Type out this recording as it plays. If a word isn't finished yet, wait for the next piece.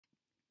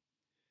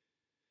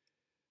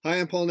Hi,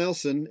 I'm Paul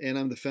Nelson, and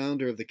I'm the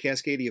founder of the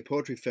Cascadia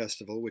Poetry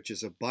Festival, which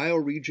is a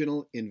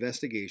bioregional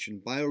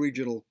investigation,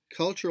 bioregional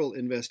cultural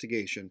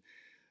investigation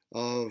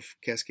of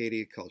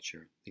Cascadia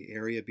culture, the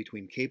area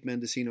between Cape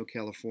Mendocino,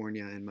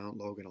 California, and Mount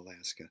Logan,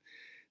 Alaska.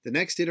 The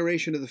next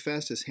iteration of the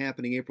fest is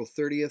happening April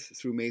 30th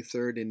through May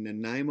 3rd in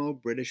Nanaimo,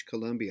 British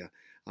Columbia,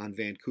 on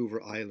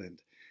Vancouver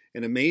Island.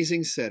 An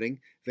amazing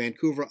setting.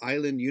 Vancouver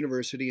Island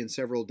University and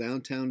several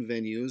downtown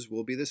venues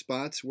will be the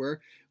spots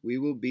where we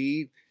will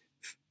be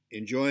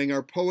enjoying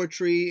our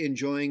poetry,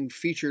 enjoying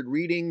featured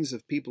readings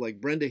of people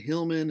like Brenda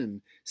Hillman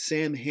and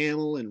Sam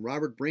Hamill and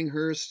Robert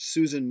Bringhurst,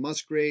 Susan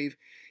Musgrave,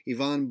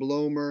 Yvonne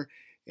Blomer,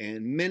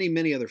 and many,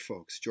 many other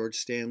folks, George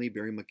Stanley,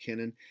 Barry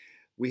McKinnon.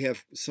 We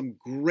have some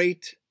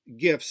great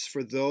gifts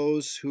for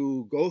those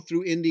who go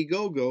through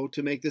IndieGoGo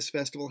to make this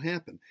festival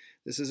happen.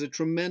 This is a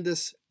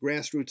tremendous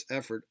grassroots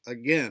effort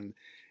again,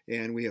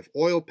 and we have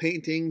oil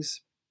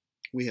paintings,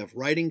 we have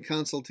writing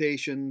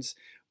consultations,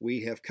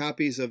 we have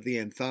copies of the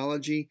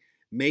anthology,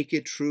 Make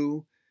It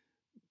True,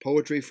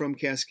 poetry from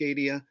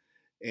Cascadia,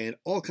 and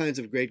all kinds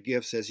of great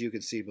gifts as you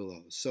can see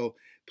below. So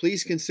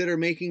please consider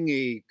making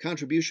a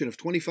contribution of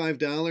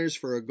 $25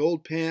 for a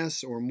gold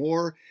pass or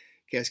more.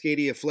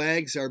 Cascadia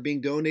flags are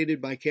being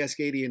donated by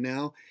Cascadia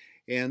now,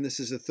 and this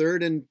is the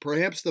third and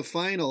perhaps the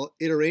final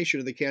iteration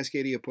of the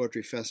Cascadia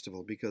Poetry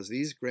Festival because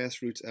these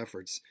grassroots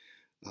efforts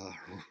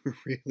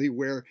really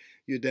wear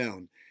you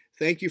down.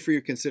 Thank you for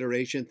your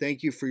consideration.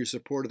 Thank you for your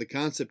support of the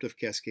concept of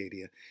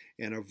Cascadia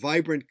and our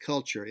vibrant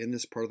culture in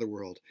this part of the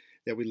world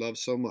that we love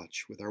so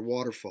much, with our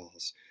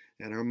waterfalls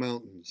and our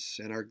mountains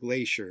and our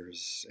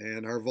glaciers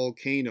and our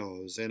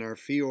volcanoes and our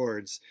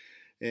fjords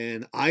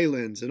and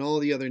islands and all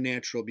the other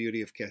natural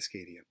beauty of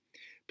Cascadia.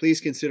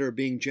 Please consider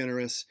being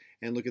generous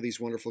and look at these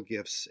wonderful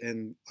gifts.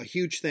 And a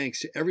huge thanks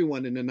to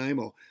everyone in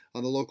Nanaimo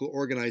on the local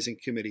organizing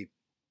committee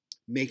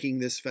making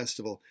this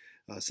festival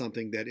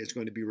something that is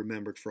going to be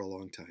remembered for a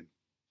long time.